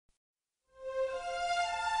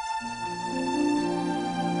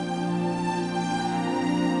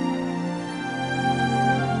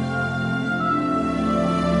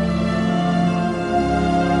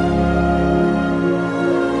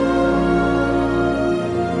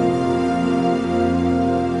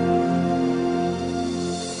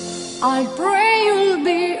I pray you'll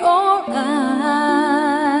be alright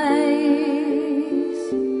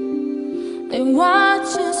and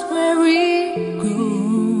watch us where we go,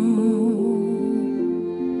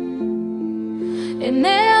 and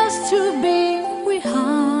else to be we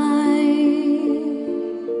hide,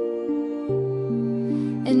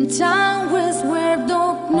 and time was where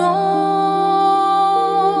don't know.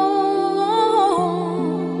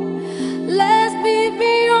 Let's be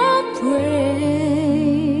beyond prayer,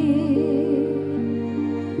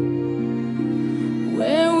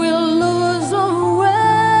 where we'll lose our way.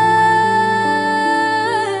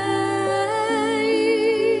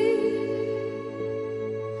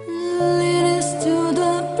 Lead us to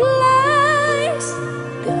the place,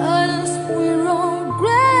 guide us with all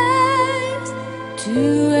grace, to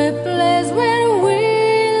a place where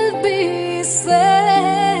we'll be safe.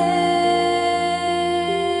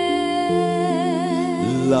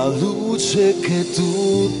 La luce che tu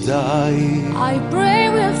dai I pray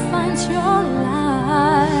we'll find your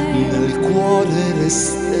light nel cuore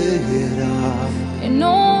resterà and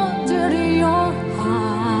under your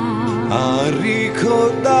heart. a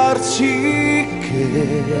ricordarci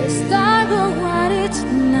che Star will light it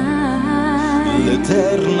tonight.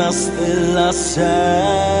 l'eterna stella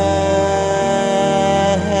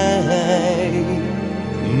sei.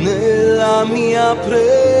 Nella mia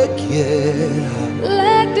preghiera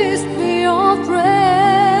Let this be your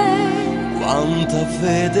prayer. quanta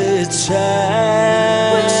fede We'll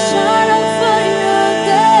c'è. shine on fire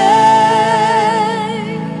day.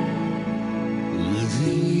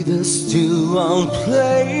 Lead us to our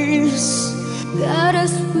place, Guide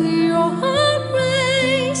us with your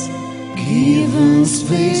grace. give us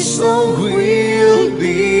space so we'll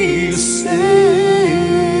be safe.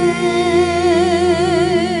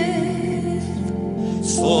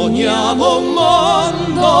 Sogniamo un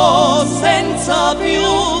mondo senza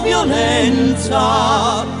più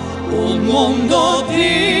violenza, un mondo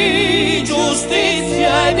di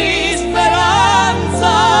giustizia e di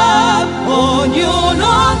speranza.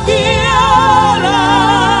 Ognuno dia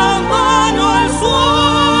la mano al suo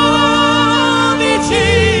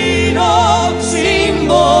vicino,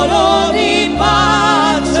 simbolo di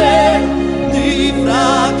pace, di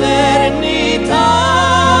fraternità.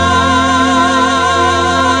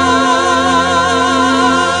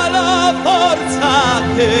 La forza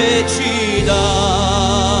che ci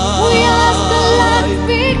dà We ask the light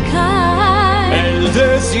be kind è il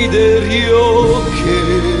desiderio che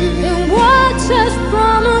and watch us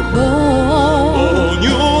from above.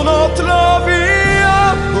 ognuno trovi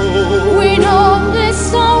amore We know this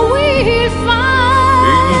song we'll find.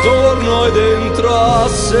 intorno e dentro a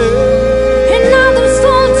sé. Another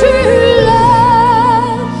song to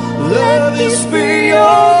love. Let this be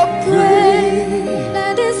your prayer,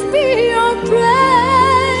 Let this be your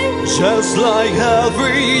prayer. just like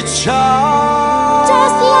every child.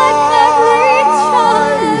 Just like every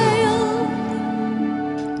child.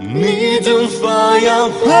 Need to find a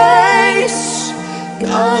place,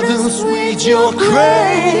 guide us with your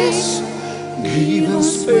grace, give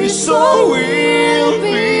us space so we'll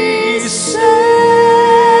be safe.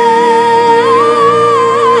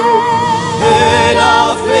 E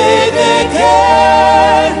la fede che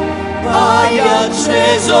hai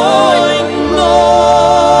acceso in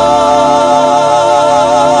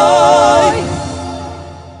noi,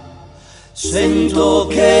 sento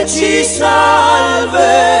che ci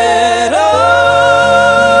salverà.